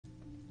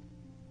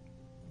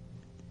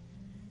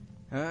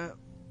Okay.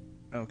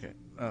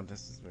 Oh,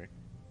 this is weird.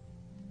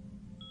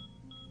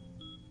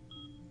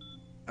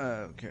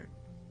 Okay.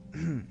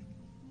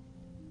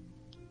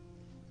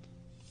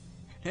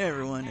 Hey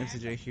everyone,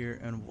 MCJ here,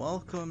 and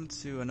welcome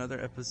to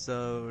another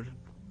episode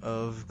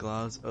of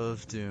Gloves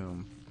of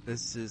Doom.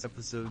 This is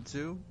episode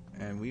 2,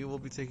 and we will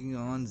be taking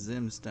on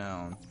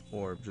Zimstown,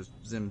 or just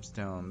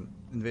Zimstown,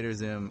 Invader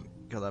Zim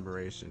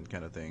collaboration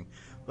kind of thing.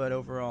 But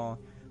overall,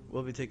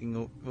 we'll be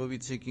taking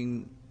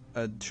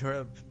a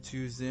trip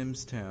to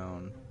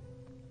Zimstown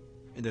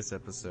in this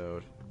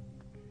episode.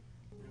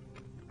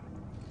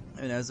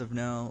 And as of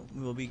now,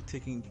 we'll be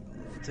taking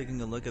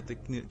a look at the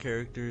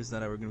characters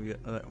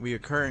that we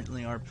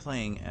currently are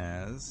playing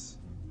as.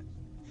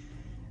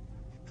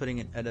 Putting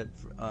an edit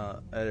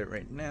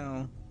right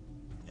now,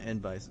 and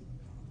vice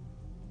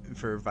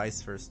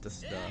versa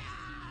stuff.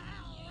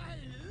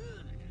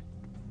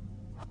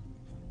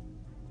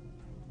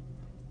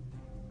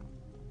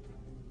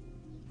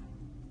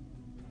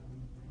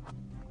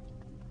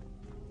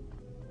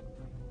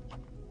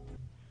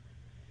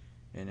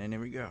 And then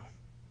here we go.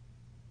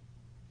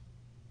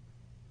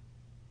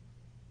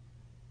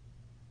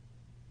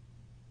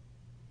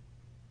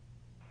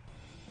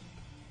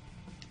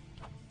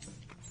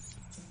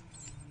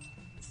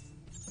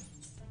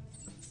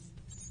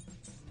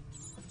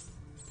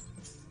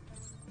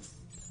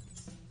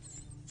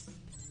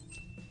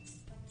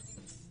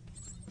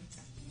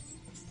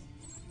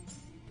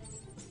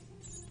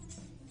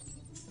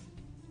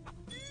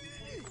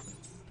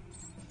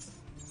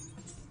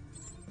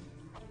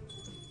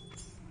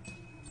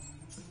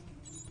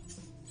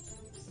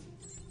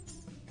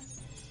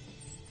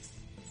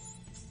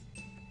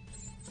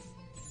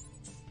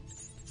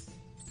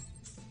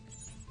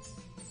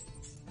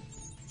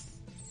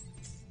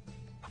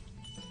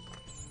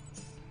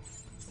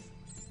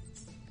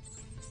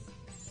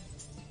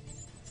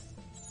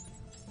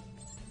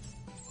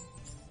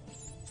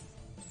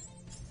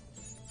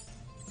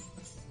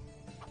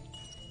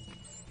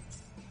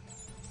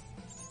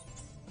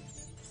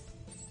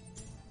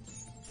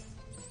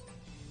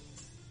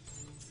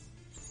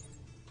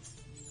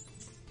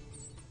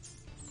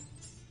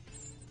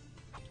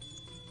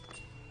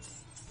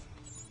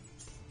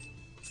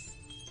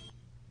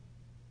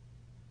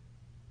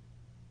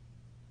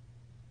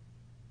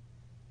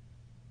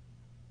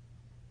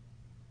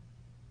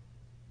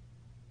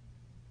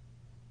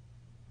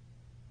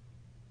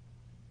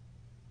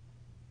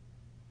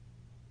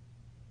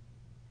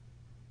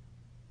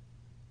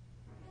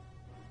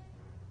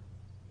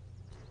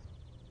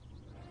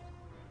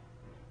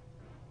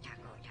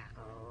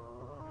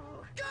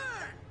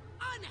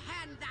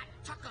 Unhand that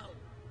taco!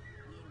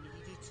 We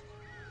need it.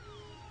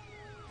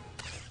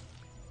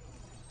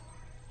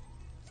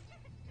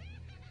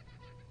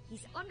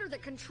 He's under the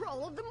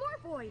control of the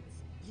Morboids.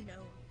 You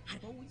know,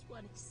 I've always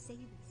wanted to say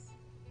this.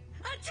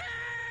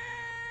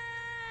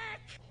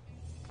 Attack!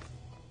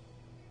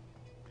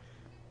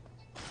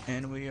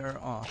 And we are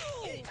off.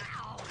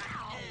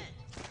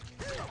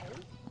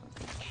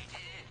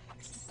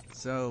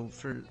 So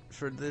for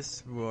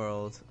this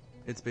world,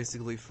 it's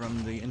basically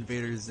from the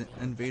Invader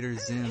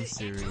Zim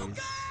series.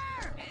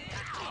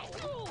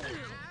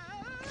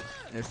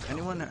 If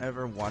anyone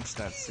ever watched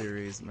that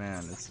series,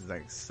 man, it's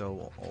like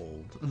so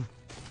old.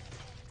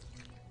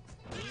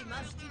 We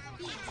must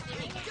defeat the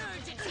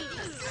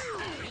regurgitating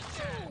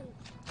creature.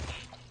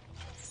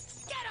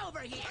 Get over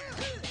here!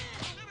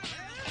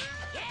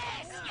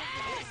 Yes!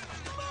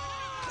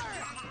 More!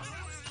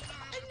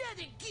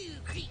 Another goo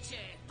creature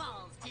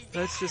falls to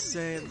Let's just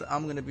say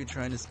I'm gonna be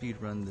trying to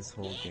speedrun this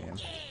whole game.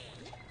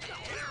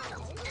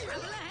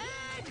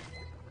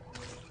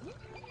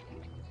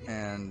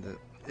 And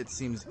it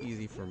seems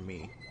easy for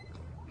me,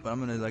 but I'm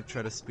gonna like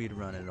try to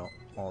speedrun it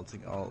all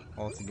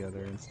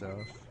together and stuff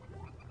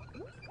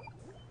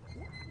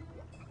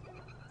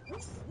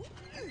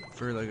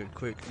for like a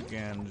quick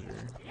gander.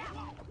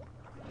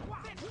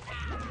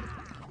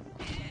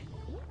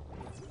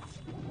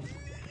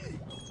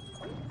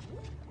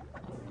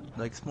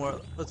 Like it's more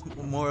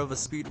of a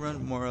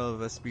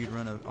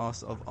speedrun of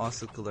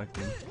also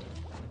collecting.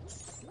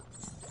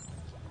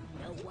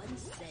 No one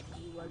said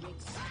you were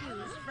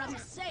excused from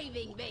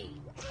saving me.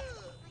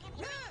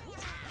 No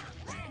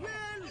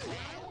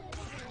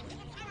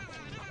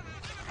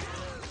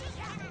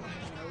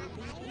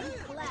leaving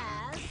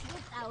class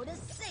without a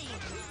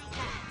saving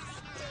task.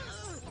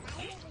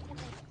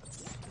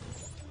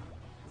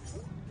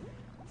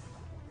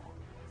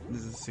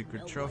 There's a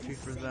secret trophy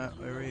for that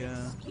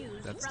area.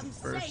 That's the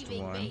first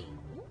one.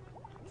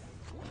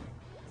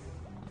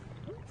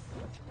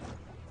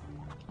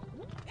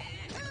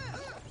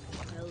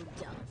 Well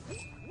done.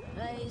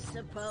 I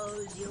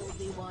suppose you'll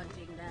be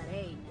wanting that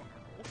aid now.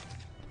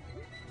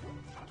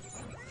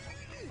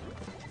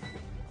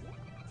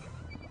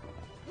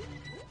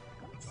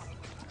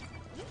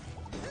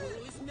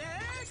 Who's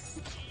next?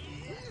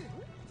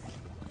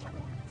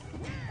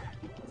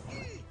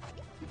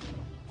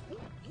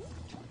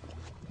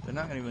 They're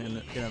not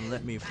even gonna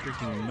let me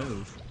freaking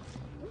move.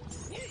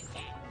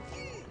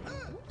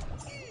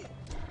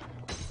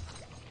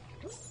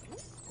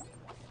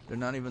 They're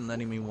not even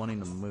letting me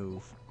wanting to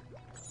move.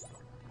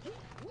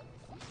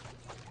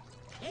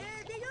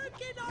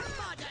 Get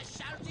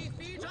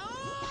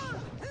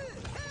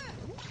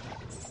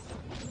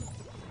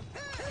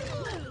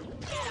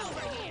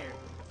over here!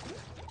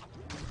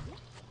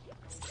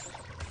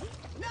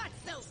 Not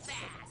so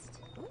fast!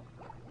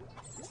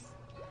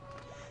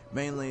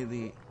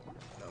 Mainly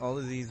all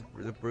of the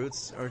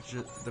brutes are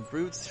just the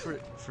brutes for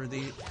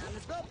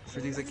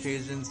these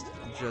occasions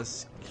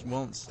just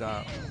won't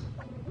stop.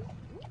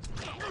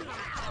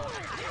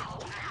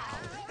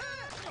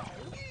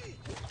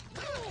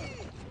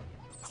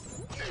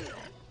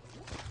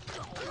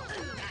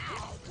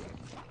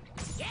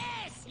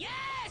 Yes!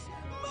 Yes!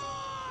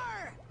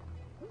 More!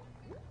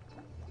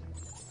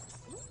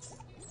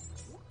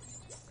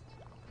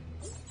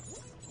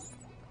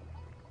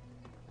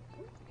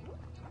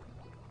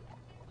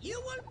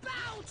 You will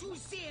bow to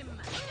Sim!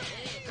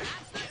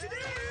 Perhaps not today,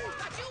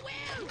 but you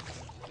will!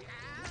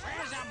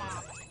 Where's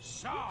Emma?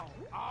 So,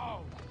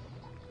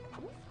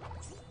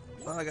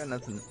 Well, I got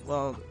nothing.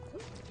 Well,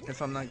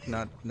 if I'm not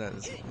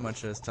as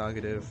much as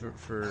talkative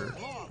for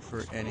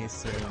any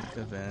certain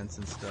events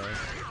and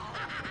stuff,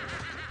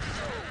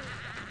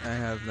 I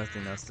have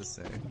nothing else to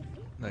say.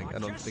 Like, I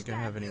don't think I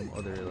have any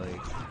other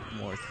like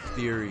more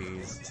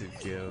theories to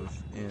give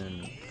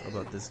in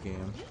about this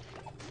game.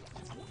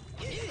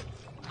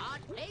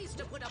 Odd place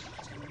to put a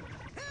button.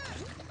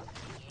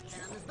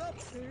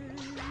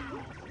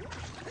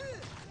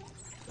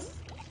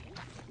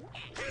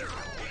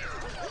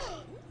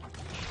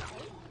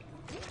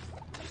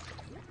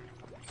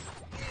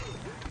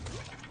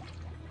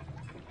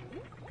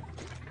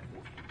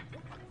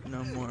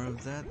 No more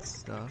of that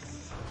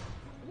stuff.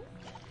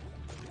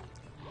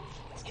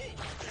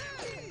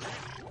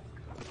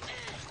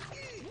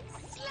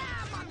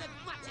 Slam on the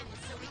button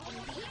so we can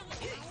leave.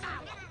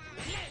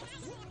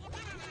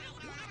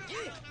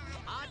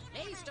 Odd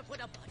place to put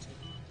a button.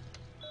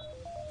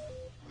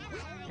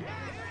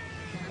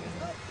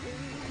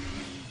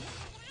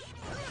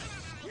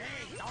 Hey,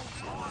 don't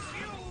blow a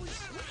fuse!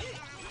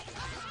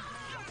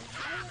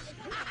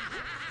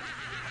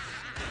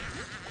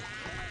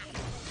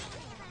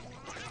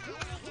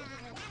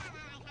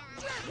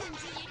 Welcome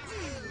to your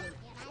doom!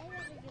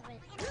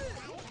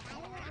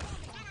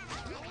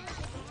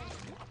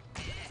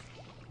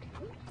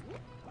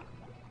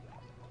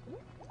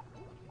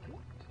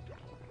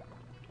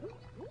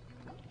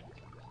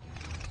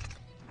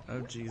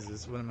 Oh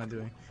Jesus, what am I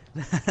doing?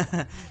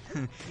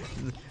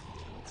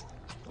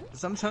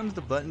 Sometimes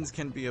the buttons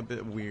can be a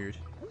bit weird.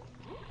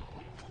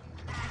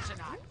 That's an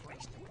odd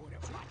place to put a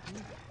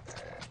button.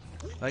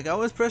 Like I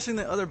was pressing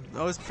the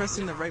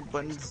right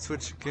button to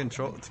switch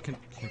controls to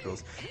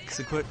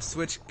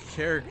switch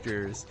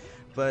characters,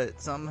 but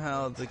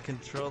somehow the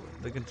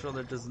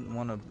controller doesn't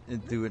want to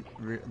do it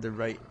the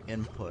right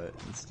input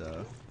and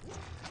stuff.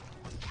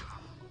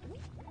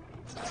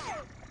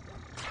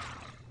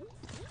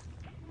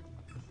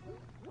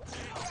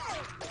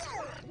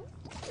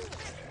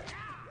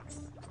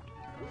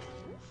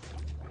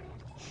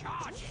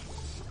 Charge it!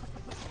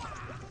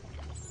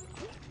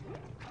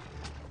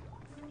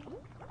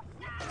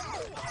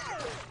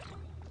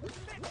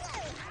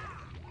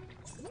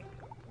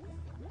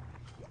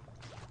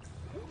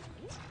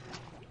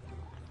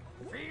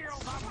 Feel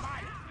the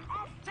might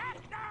of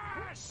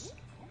Technus!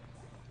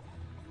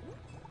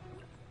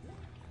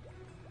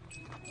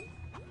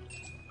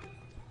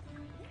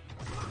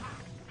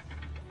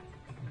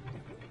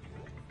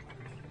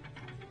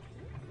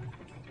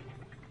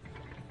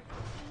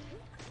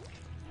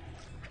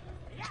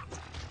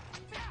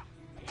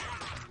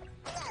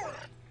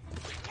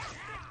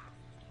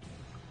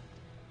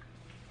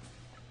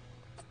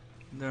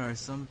 There are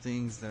some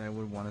things that I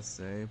would want to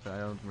say, but I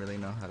don't really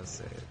know how to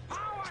say it.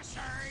 Power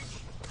surge!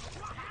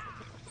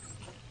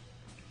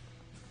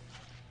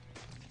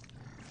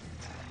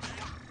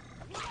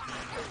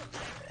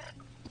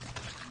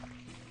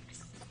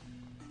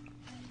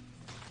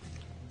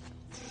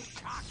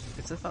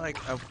 It's if I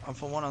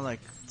want to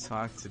like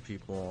talk to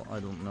people, I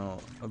don't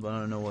know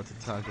what to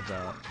talk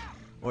about,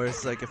 or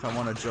it's like if I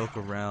want to joke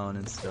around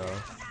and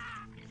stuff,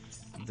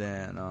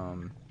 then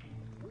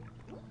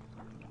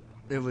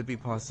it would be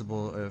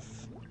possible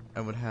if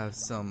I would have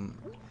some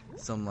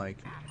like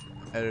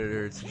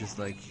editor to just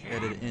like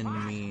edit in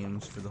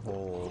memes for the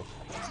whole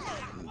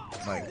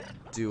like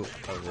do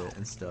of it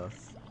and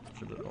stuff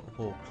for the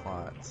whole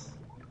plot.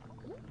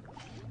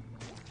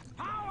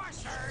 Power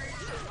surge!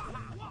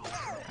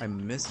 I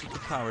missed the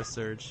power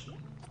surge.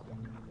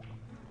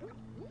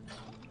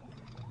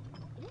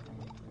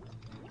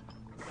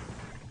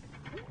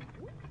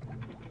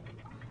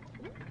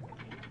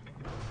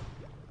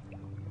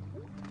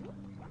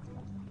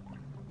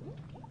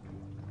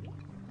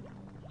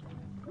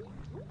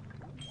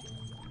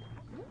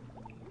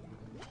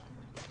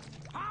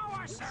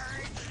 Power surge!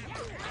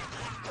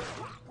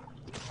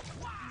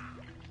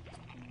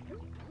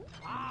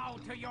 Bow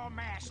to your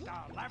master,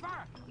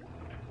 lever!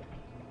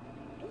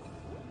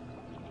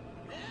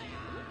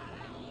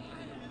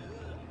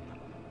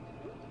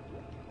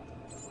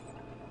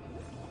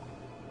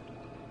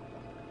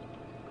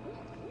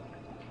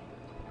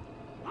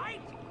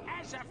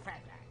 as a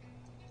feather.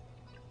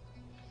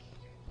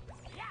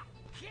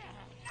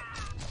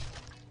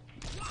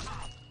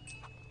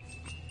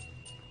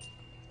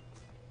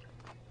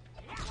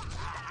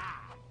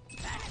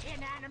 That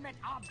inanimate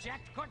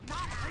object could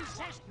not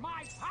resist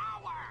my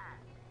power!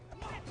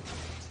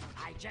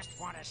 I just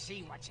want to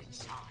see what's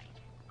inside.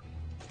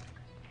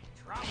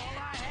 Trouble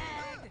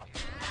ahead!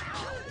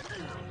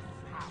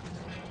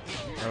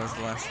 That was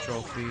the last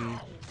trophy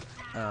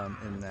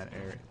in that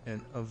area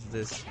of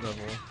this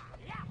level.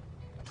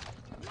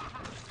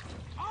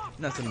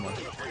 Nothing more.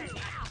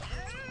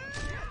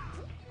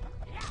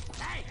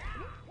 Hey!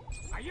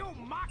 Are you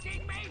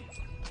mocking me?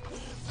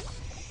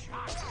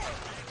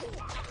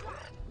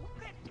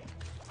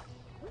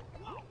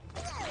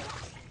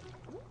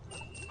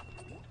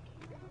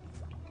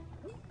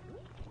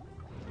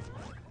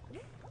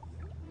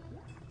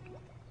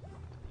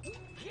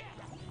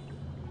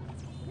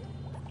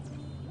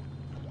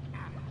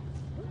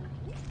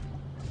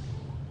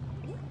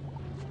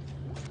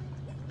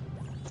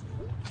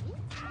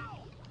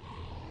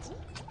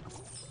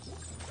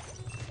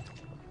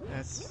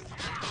 That's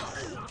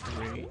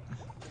great.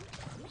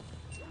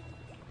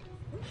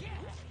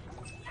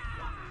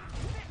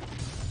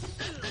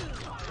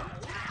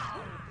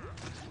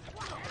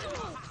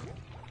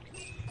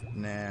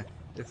 Nah,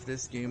 if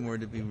this game were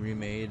to be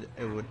remade,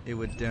 it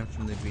would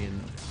definitely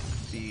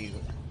be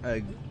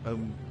I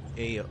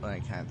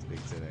can't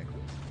speak today.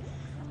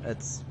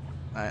 That's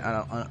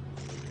I don't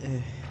yeah.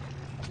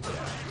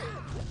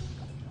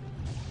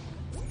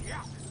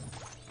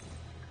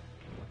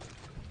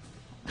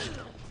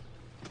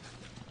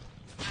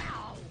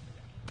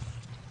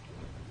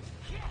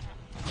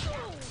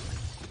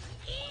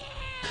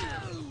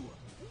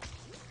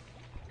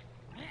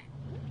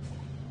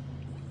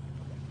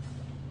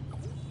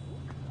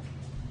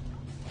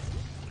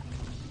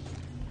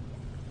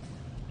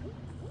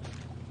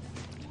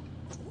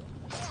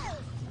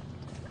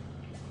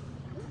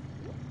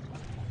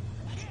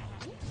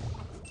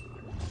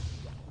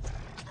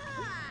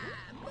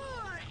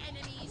 More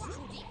enemies to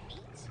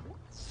defeat.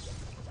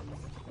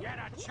 Get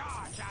a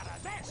charge out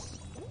of this!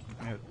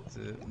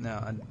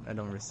 No, I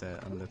don't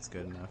reset. That's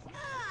good enough.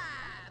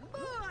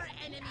 More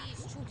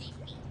enemies to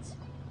defeat.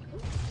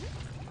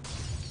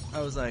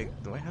 I was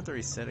like, do I have to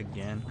reset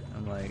again?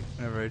 I'm like,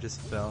 whenever I just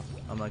fell,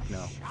 I'm like,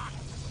 no.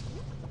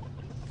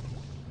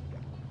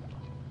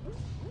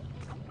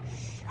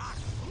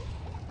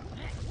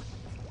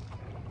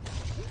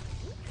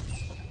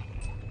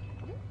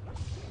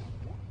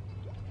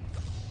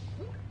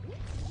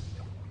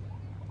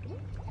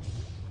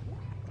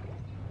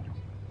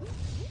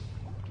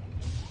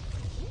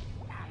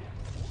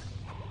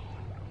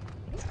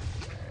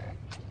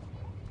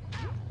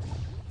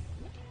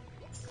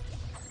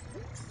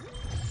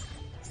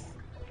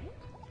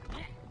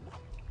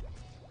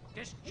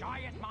 This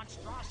giant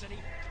monstrosity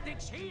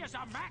thinks he is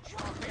a match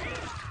for me?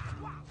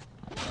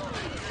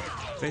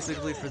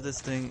 Basically, for this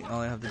thing,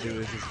 all I have to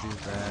do is just do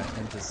that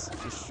and just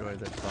destroy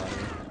that body.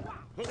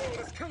 The world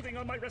is counting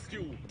on my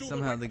rescue. Do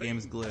Somehow the right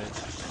game's thing.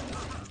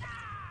 glitched.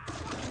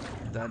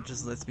 That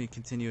just lets me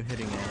continue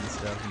hitting it and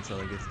stuff until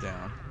it gets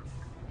down.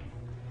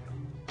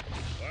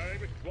 I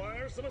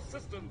require some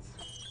assistance.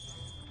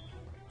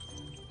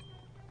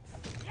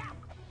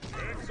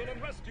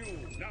 Excellent rescue.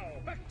 Now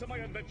back to my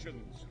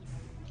inventions.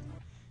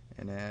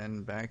 And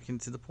then back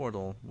into the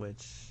portal,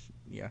 which,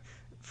 yeah.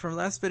 From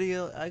last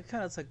video, I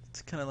kind of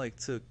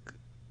took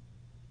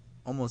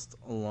almost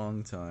a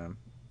long time.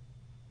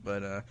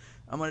 But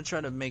I'm gonna try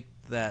to make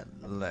that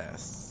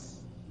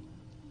less.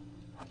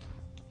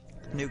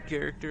 New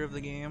character of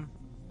the game.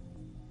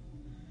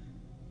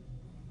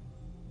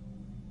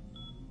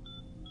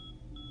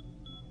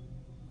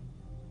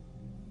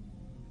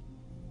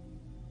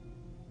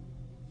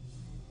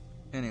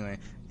 Anyway,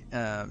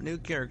 new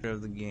character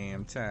of the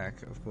game,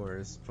 Tak, of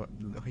course,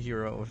 the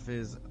hero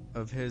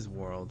of his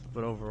world.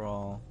 But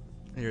overall,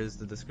 here's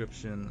the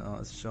description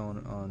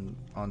shown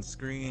on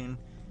screen,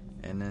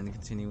 and then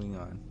continuing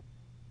on.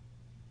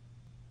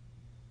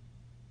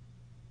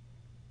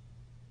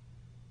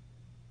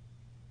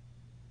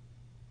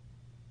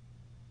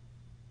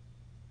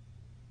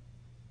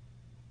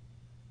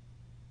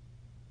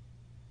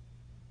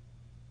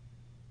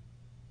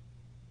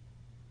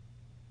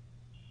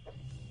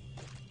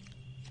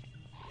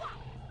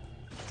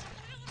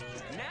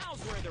 Now's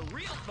where the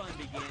real fun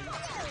begins.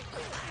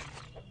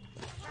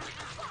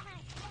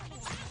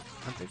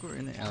 I think we're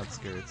in the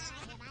outskirts.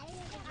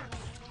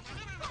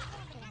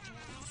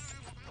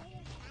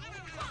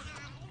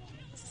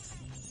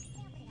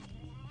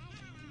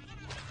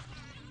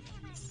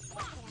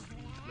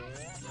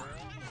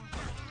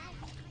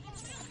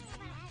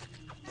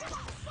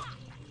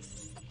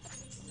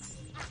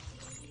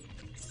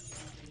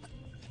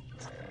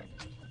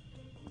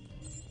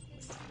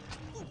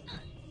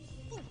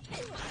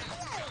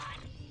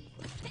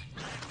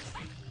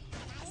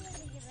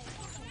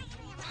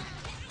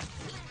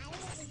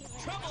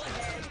 Trouble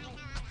ahead.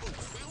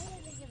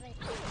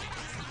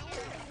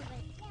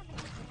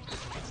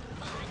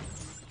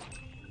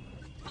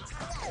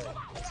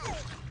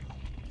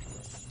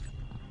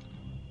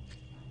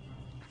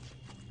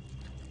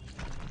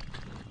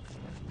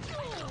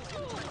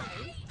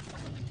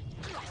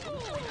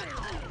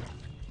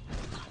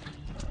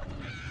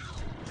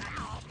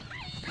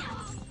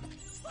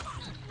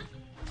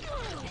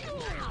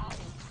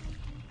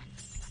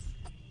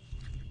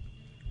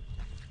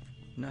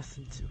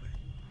 Nothing to it.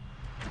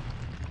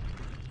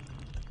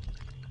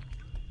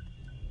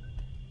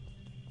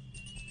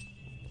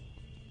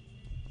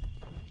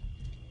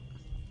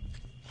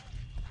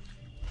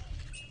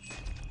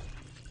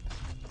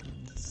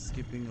 Just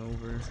skipping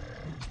over.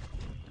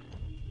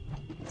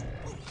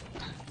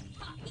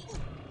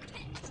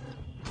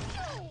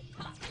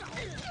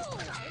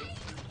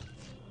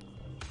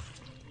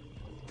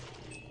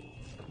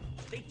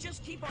 They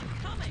just keep on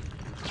coming.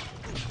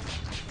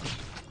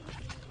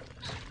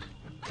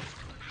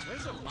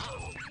 Where's a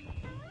mob?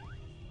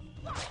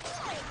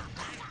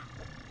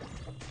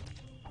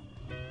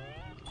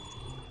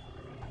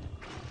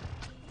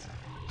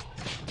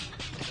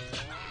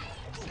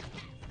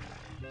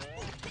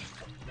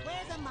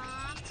 Where's the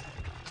mom?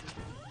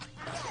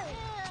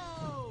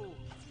 Ew.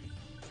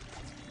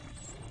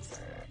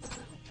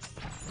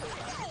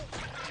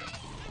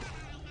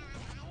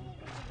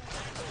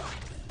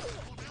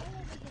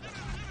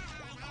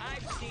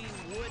 I've seen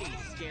Woody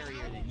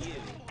scarier than you.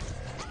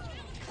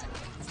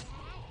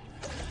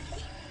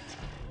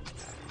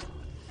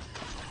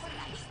 What did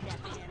I step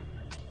in?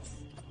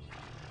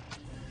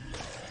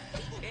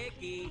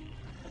 Icky.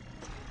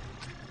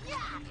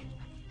 Yuck!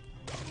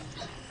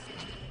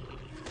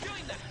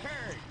 Join the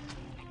herd.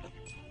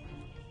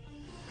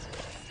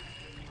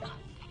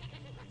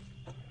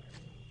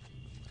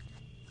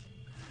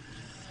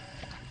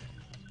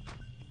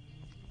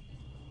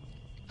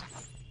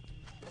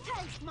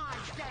 Taste my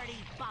dirty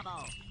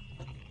bubble!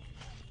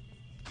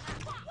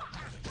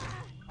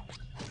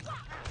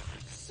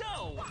 So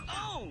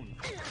owned.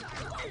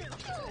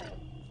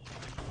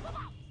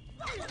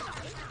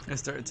 I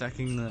start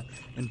attacking the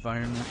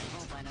environment.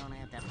 Hope I don't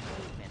have to pay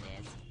for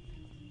this.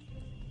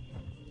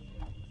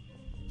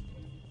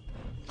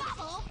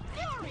 Bubble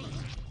Fury!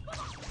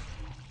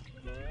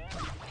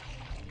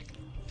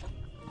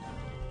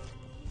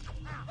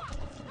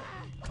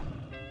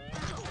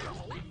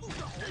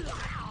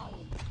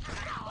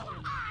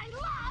 I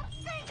love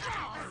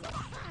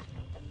sinkholes!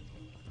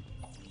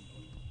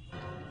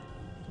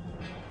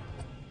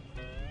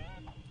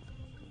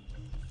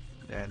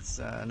 That's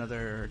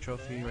another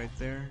trophy right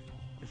there.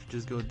 If you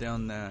just go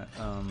down that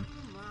Come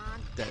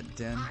on. that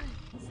den. I'm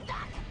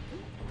stuck!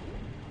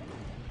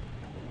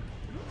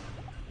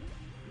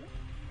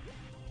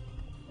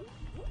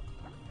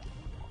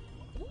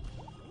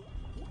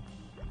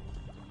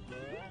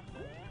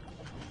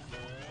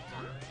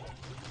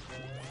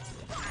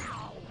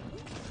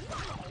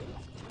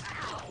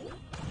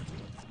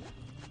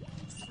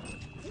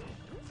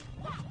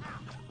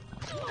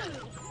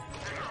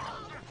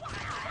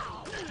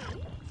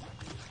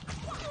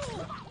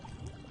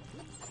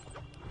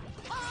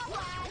 Oh,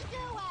 I do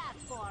ask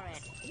for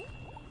it!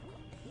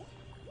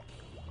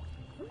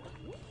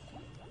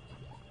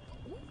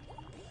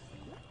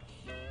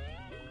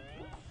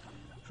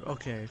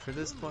 Okay, for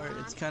this part,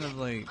 it's kind of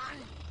like I'm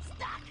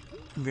stuck!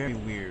 very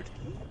weird.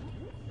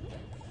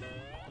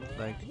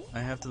 Like, I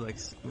have to like,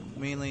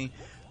 mainly,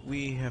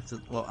 we have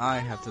to, well, I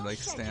have to like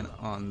stand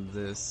on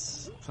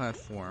this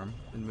platform,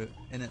 and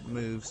it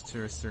moves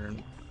to a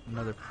certain,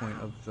 another point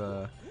of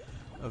the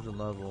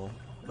level.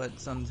 But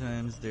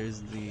sometimes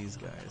there's these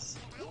guys.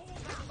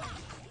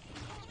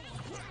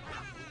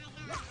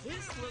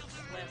 This looks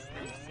less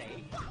than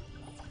safe.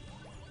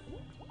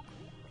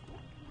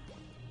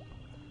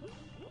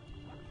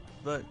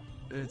 But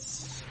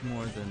it's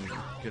more than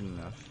good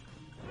enough.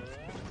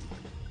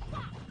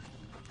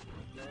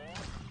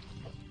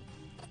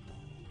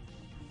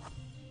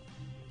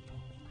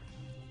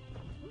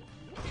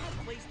 No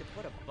place to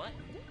put a button.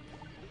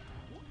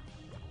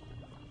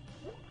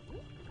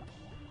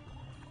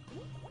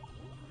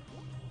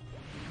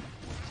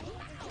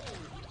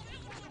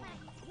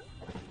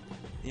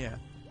 Yeah,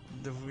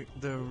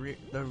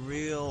 the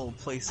real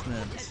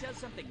placement That does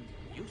something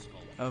useful.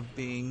 of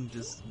being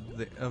just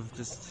of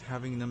just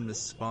having them to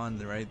spawn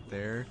right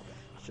there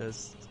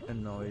just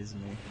annoys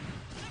me.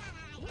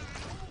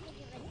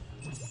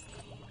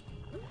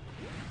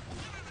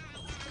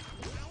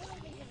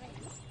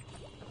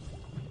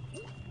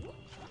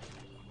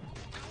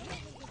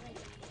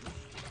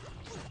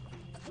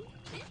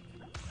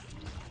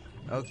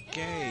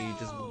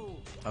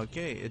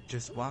 Okay, it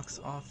just walks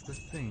off the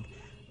thing.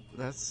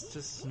 That's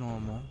just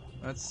normal.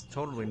 That's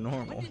totally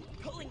normal. When did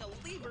pulling a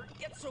lever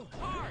get so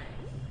hard?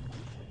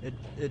 It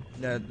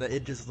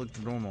just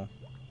looked normal.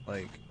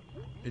 Like,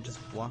 it just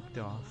walked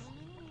off.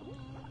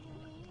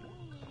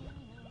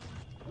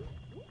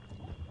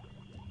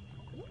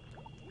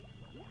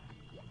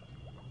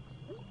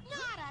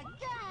 Not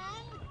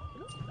again!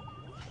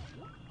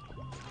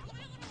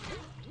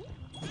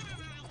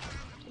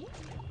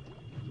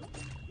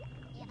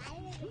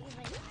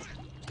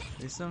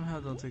 They somehow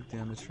don't take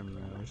damage from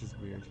that, which is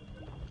weird.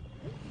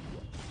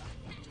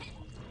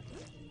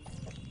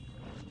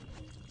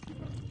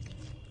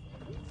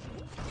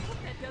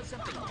 That does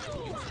something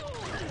useful.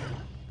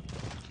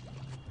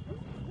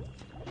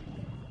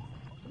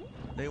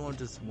 They won't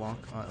just walk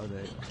on. Oh,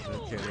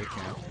 okay, they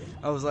can.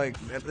 I was like,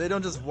 they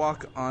don't just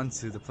walk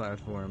onto the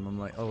platform. I'm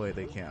like, oh wait,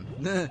 they can.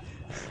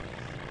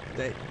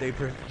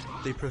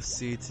 They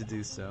proceed to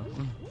do so.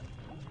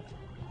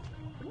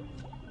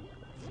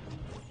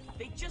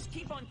 They just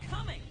keep on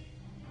coming.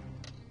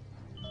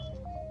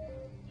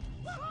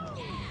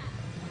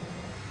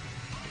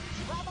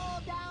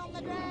 Trouble down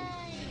the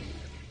drain!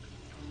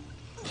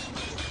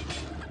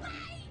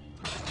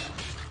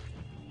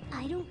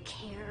 I don't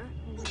care,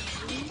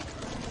 really.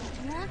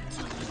 Want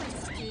to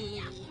rescue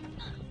me.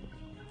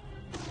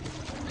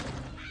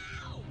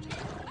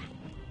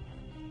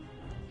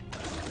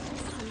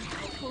 Some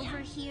help over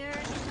here?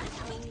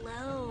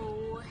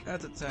 Hello?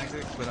 That's a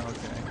tactic, but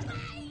okay.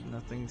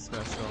 Nothing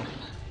special.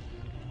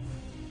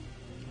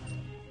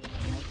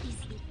 What is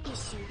the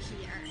issue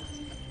here?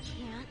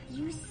 Can't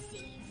you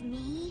save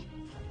me?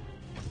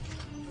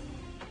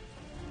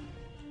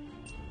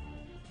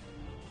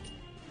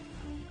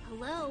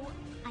 Hello?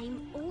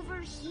 I'm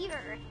over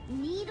here.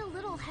 Need a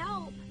little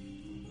help.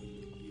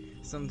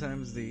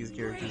 Sometimes these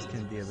characters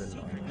can be a bit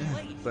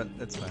annoying, but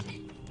it's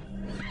fine.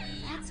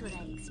 That's what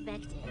I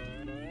expected.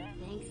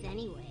 Thanks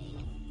anyway.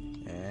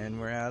 And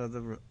we're out of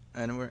the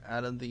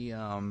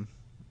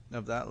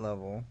of that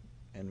level,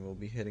 and we'll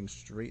be heading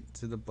straight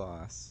to the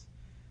boss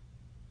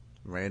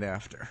right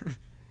after.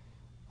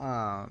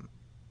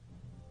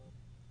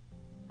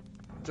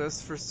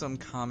 Just for some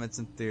comments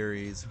and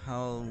theories,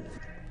 how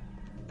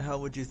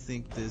would you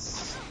think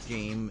this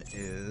game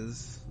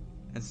is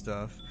and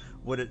stuff?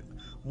 Would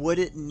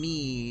it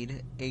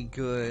need a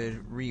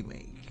good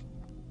remake?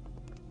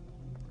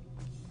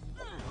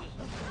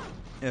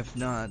 If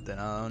not, then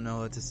I don't know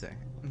what to say.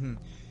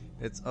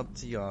 It's up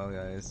to y'all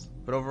guys.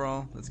 But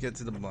overall, let's get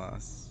to the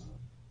boss.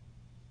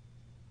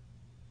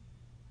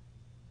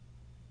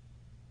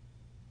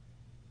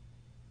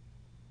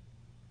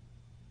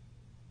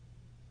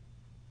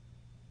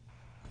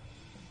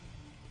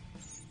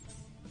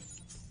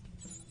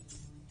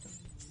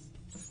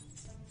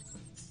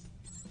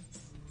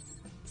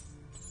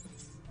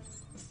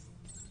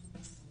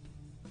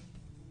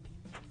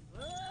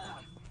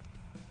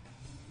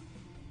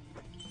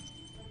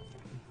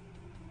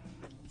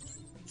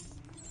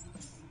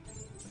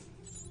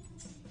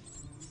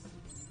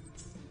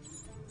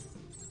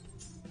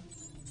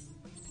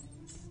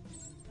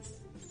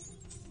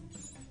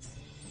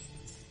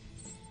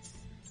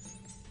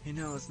 You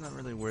know, it's not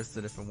really worth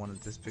it if I want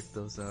to just pick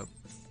those up.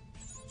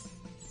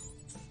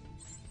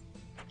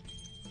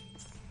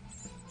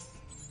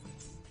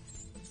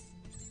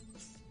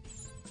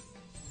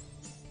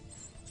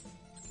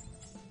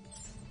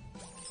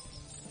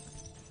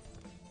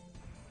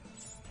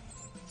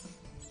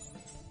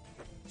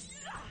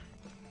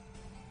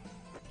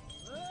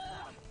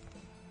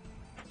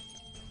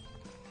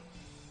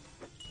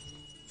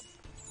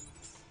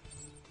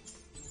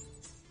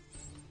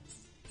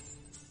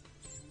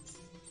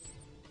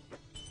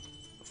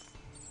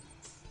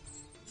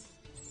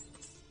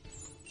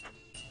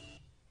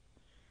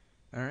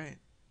 Alright.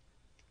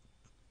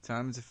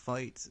 Time to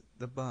fight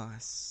the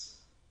boss.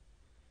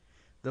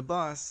 The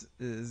boss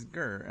is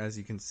Gur, as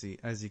you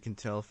can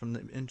tell from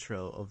the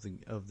intro of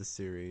the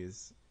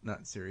series.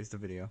 Not series, the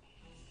video.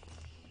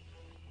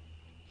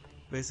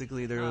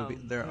 Basically there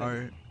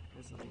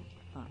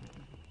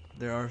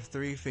are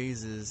 3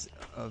 phases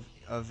of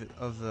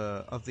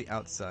the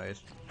outside.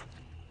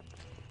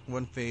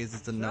 One phase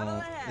is the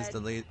gnome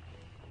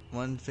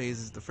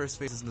the first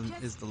phase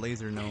is the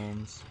laser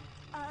gnomes.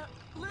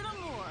 Little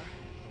more.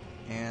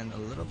 And a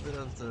little bit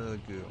of the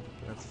goo.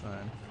 That's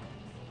fine.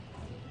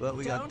 But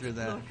we got through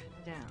that. Look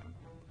down.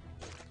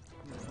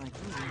 Looks like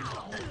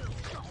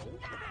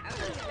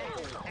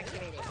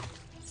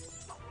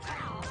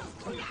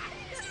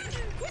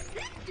What's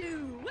that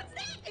do? What's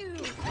that do?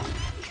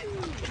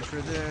 And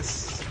for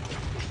this,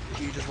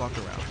 you just walk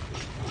around.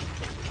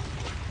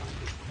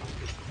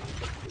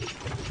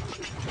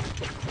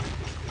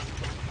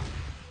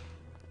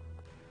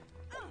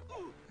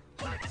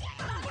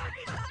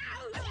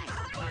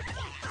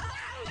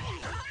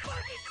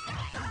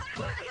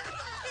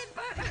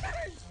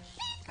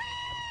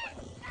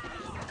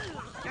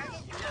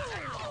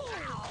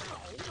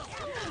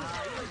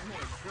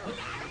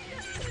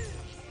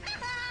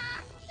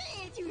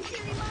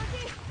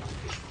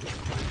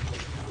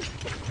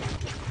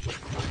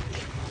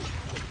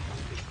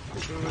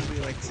 If it would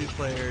be like 2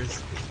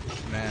 players,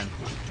 man,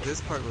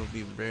 this part would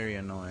be very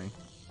annoying.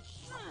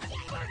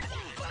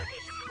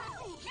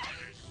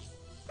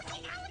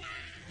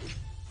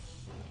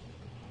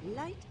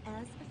 Light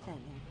as a feather.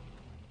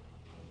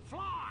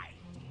 Fly!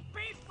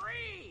 Be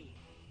free!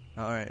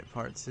 Alright,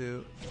 part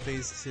 2,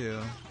 phase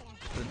 2.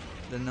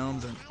 The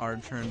gnomes are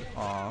turned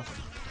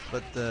off,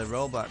 but the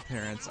robot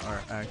parents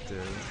are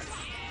active,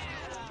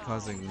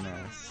 causing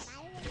mess.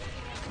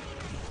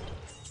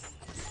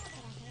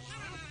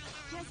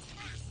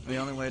 The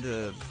only way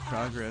to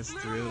progress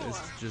through is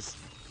to just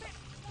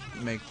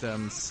make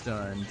them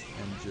stunned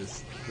and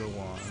just go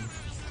on.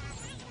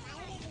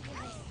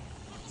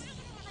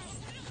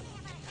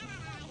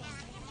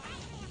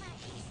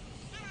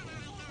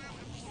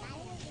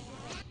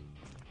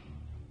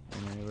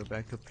 And we're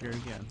back up here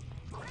again.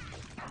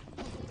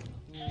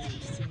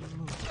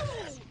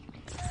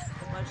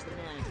 my Watch the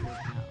manicure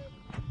pal.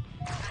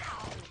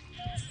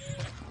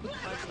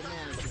 Watch the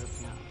manicure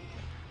pal.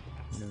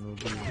 And then we'll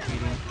be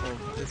repeating all of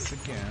this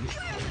again.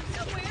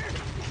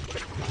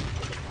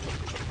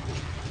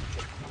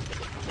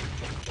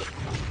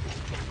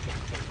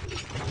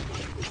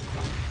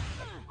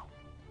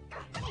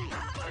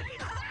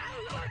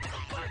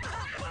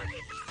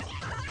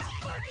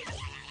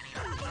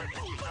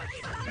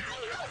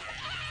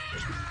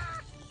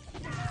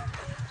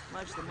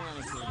 Watch the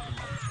manicure pal.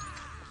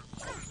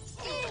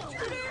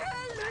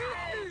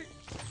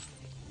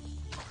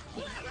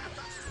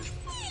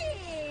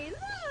 Hey,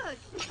 look!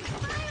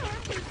 My arm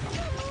is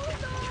so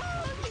long!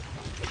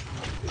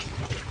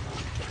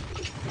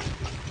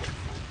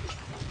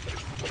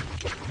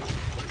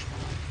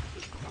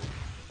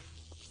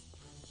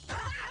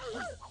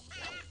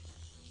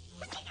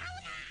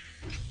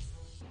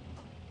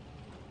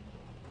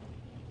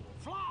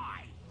 Fly!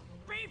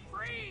 Be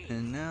free!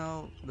 And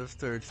now the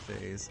third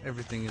phase.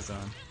 Everything is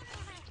on.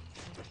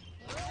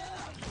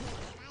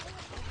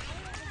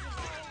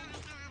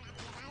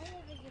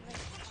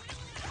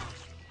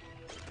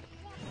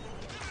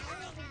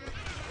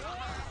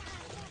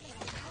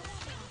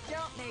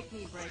 Don't make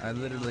me break. I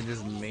literally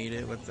just made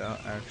it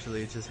without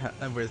actually just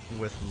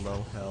with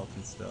low health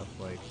and stuff.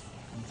 Like,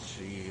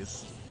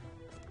 jeez.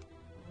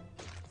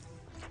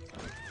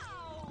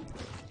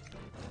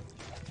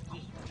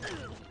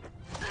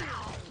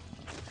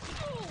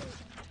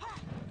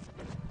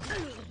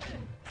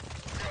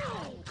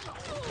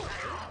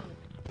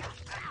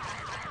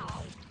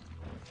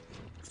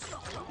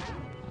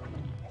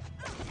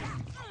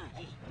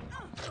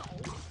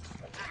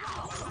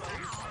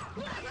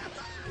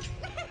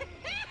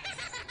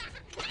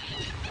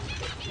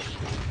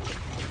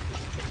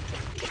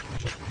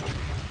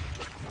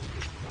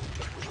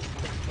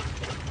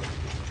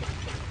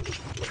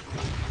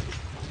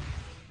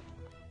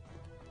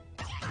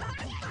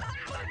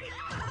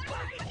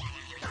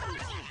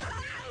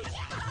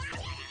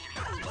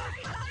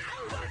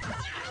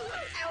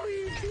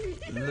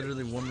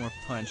 Literally one more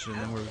punch and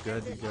then we're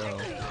good to go.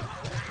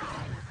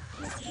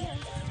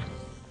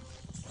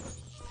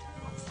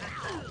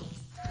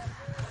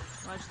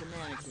 Watch the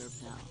manicure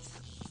pal.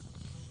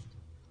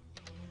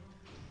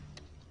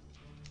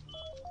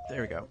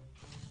 There we go.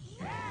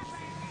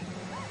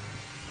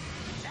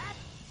 Set,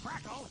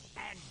 crackle,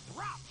 and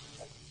drop!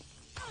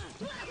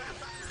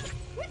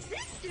 What's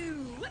this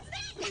do? What's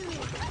that do?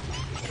 What's that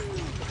do?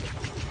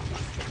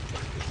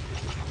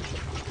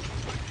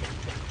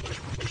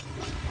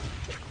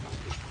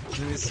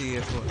 Let me see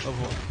if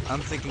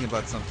I'm thinking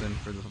about something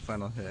for the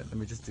final hit. Let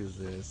me just do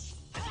this.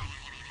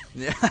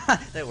 Yeah,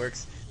 that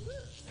works.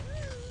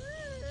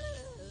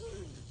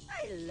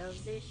 I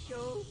love this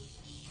show.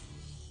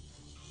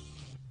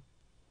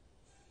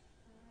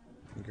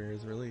 Gear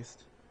is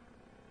released.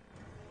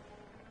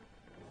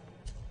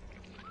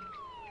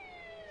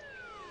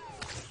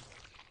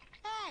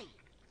 Hey!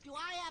 Do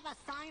I have a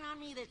sign on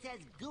me that says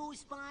Goo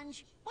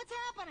Sponge? What's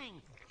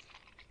happening?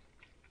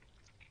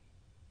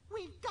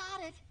 We've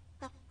got it!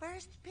 The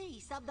first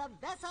piece of the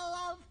vessel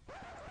of...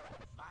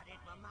 But it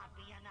will not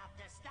be enough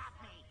to stop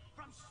me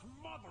from...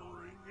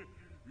 Smothering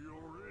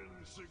your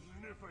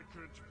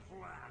insignificant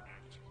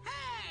planet.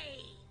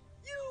 Hey!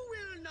 You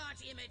will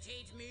not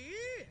imitate me!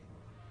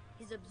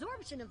 His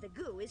absorption of the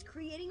goo is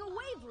creating a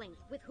wavelength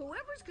with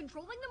whoever's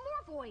controlling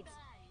the morphoids.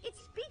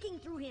 It's speaking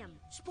through him.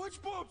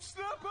 SpongeBob,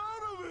 snap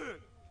out of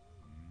it!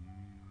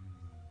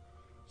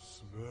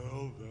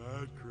 Smell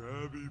that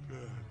Krabby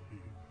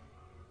Patty.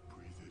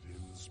 Breathe it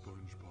in,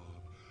 SpongeBob.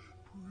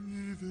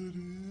 Breathe it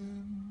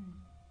in.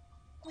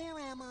 Where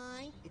am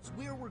I? It's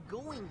where we're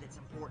going that's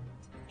important.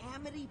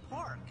 Amity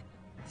Park.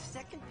 The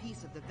second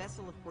piece of the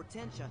Vessel of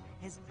Portentia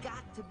has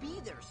got to be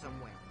there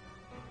somewhere.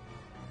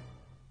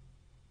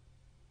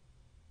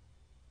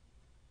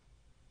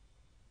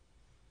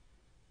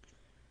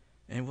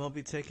 And we'll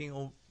be taking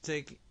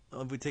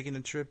a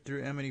trip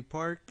through Amity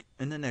Park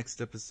in the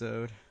next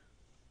episode.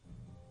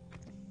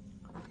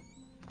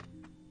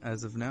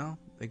 As of now,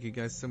 thank you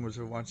guys so much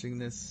for watching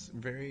this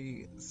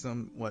very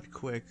somewhat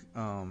quick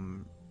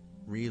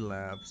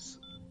relapse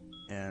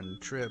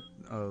and trip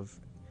of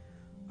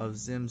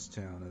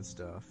Zimstown and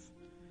stuff.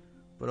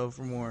 But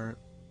overmore,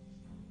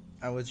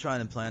 I was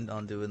trying to plan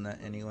on doing that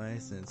anyway,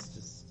 since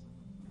just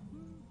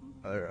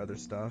other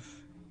stuff,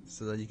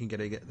 so that you can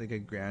get a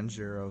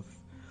grandeur of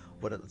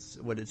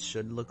what it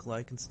should look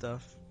like and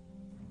stuff.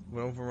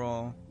 But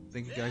overall,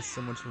 thank you guys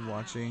so much for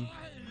watching,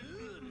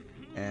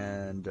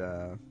 and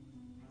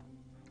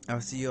I'll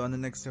see you on the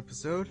next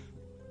episode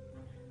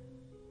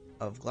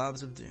of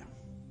Globs of Doom.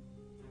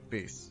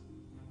 Peace.